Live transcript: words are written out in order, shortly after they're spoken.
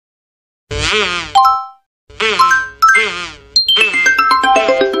A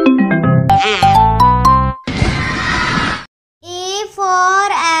for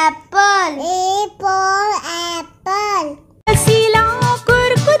apple. A for apple. रसीला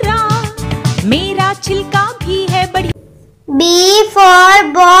कुरकुरा मेरा छिलका भी है बड़ी। B for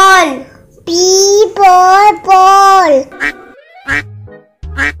ball. B for ball.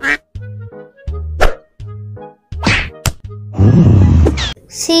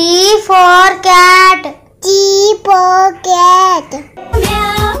 C for cat. C for cat.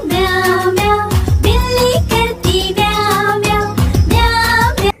 म्याऊ म्याऊ म्याऊ बिल्ली करती म्याऊ म्याऊ म्याऊ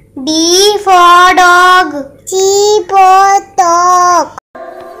म्याऊ। D for dog. D for dog.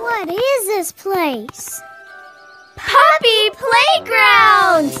 What is this place? Happy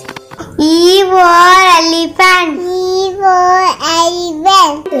playground. E for elephant. E for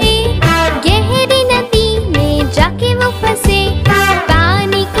elephant. गहरी नदी में जाके वो फंसे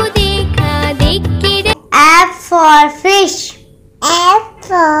पानी को देखा देख के F for fish. F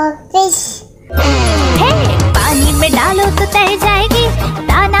for fish. है पानी में डालो तो तैर जाएगी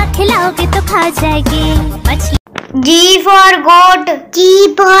दाना खिलाओगे तो खा जाएगी मछली। G for goat. G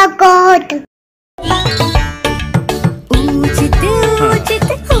for goat.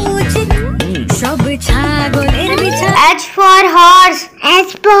 সব ছাগলের বিছা। H for horse.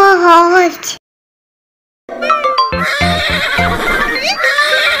 H for horse.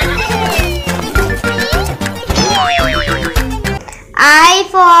 I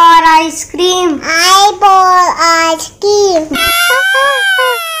for ice cream. I for ice cream.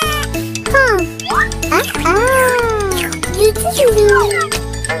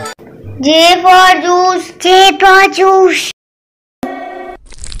 J for juice. J for juice.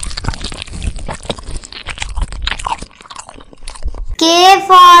 K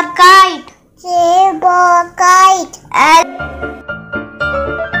for kite. K for kite. L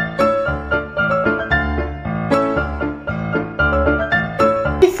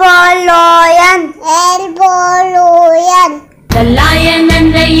for lion. L for lion. The lion and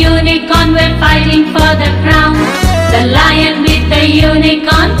the unicorn were fighting for the crown. The lion with the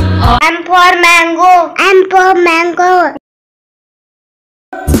unicorn. M for mango. M for mango.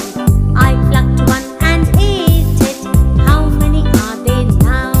 I plucked one and ate it. How many are there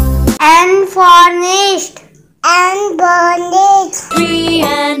now? N for nest. N for nest. Tree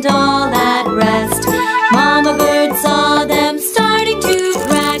and all that rest. Mama bird saw them starting to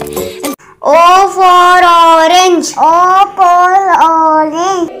brag. And O for orange. O for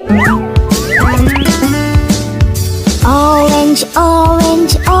orange. Orange,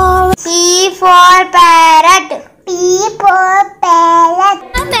 orange, orange. P for parrot. P for parrot.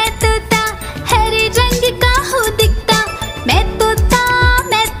 मैं तोता हरे रंग का हूँ दिखता मैं तोता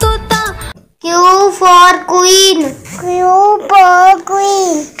Q for queen. Q for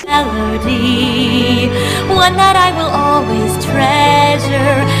queen. melody, one that I will always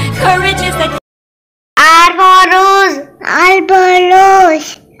treasure. Courage is the R for rose. R for rose.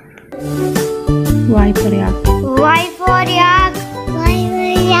 Y for yak. Y for yak. Y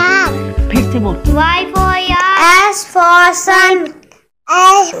for yak. Vegetable. Y for yak. S for sun.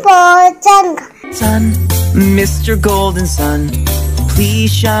 S for sun. Sun, Mr. Golden Sun,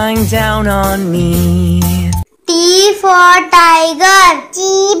 please shine down on me. T for tiger. T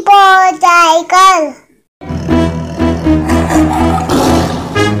for tiger.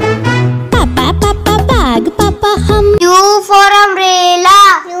 Papa bag, Papa hum. U for umbrella.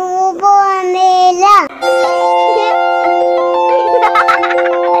 U for umbrella.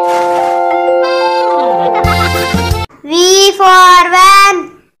 V for van.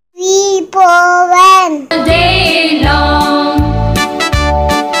 V for van. Day long.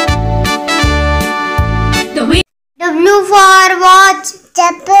 The wind W for watch.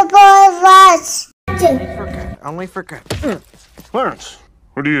 W for watch. Only forget. Clarence,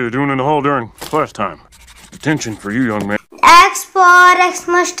 what are you doing in the hall during class time? Attention for you, young man. X for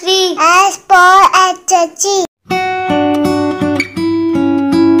Xmas tree. S for tree.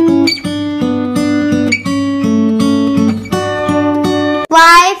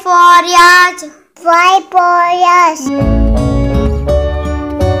 Y for yacht. Y for yacht.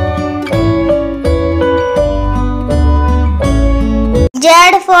 Z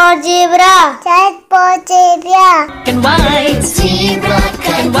for zebra. Z for zebra. And white, black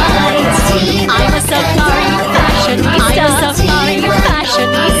and white. I'm a safari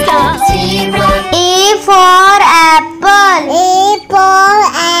fashionista. A for apple. A for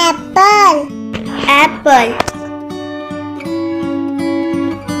apple. Apple.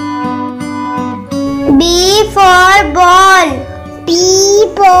 B for ball. B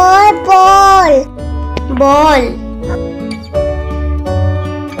for ball. Ball.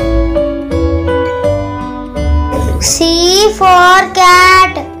 C for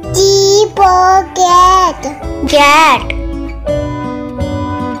cat. C for cat. Cat.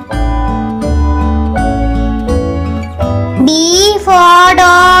 D for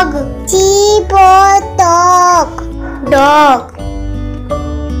dog. D for dog. Dog.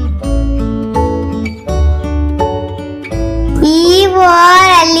 E for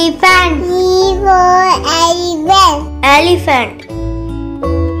elephant. E for elephant. Elephant.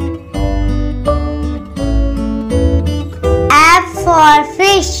 F for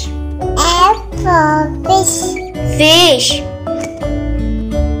fish. F for fish. Fish.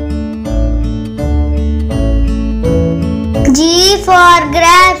 G for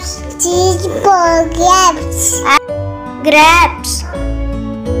grapes. G for grapes. Grapes.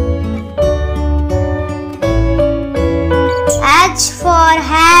 H for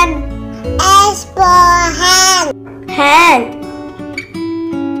hen. H for hen. Hen.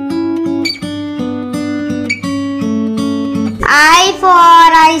 I for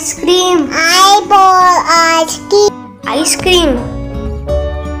ice cream. I for ice cream. Ice cream.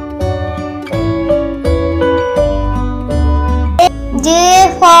 J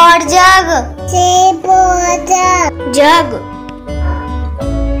for jug. J for jug. Jug.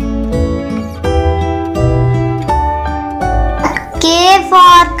 K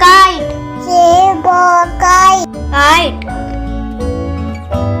for kite. K for kite. Kite.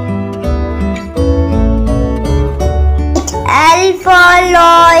 L for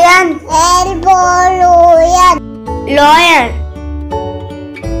lion. L for lion. Lion.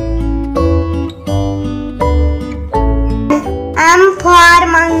 M for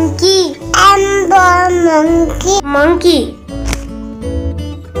monkey. M for monkey. Monkey.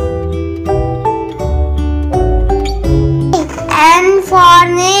 N for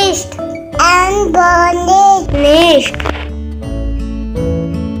nest. N for nest. Nest.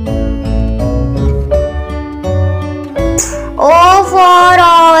 O for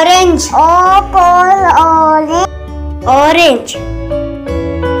orange. O for orange. Orange.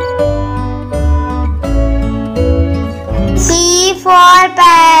 P for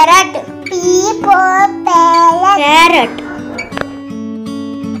parrot. P for parrot. Parrot.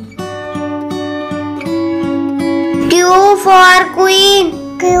 Q for queen.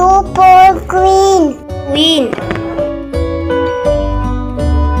 Q for queen. Queen.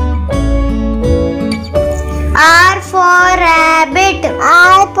 R for rabbit.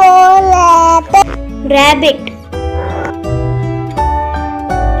 R for rabbit. Rabbit.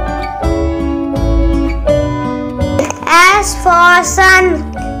 S for sun.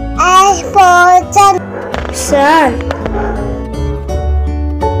 S for sun. Sun.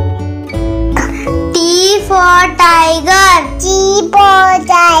 T for tiger. T for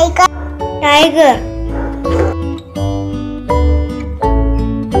tiger. Tiger.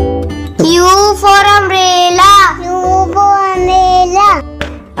 U for umbrella. U for umbrella.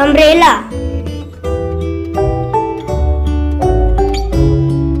 Umbrella.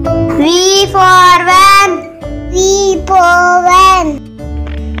 V for van. V for van.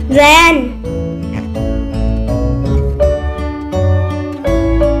 Van.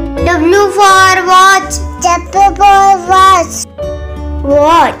 W for watch. W for watch.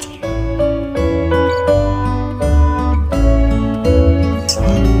 Watch.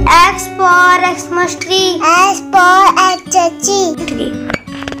 X for Xmas tree. X for Xmas tree.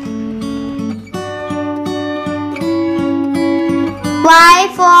 Y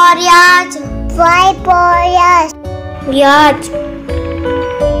for yacht. Y for yacht. Yacht.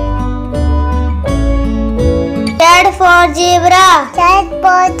 Z for zebra. Z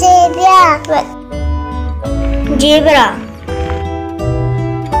for zebra. Zebra.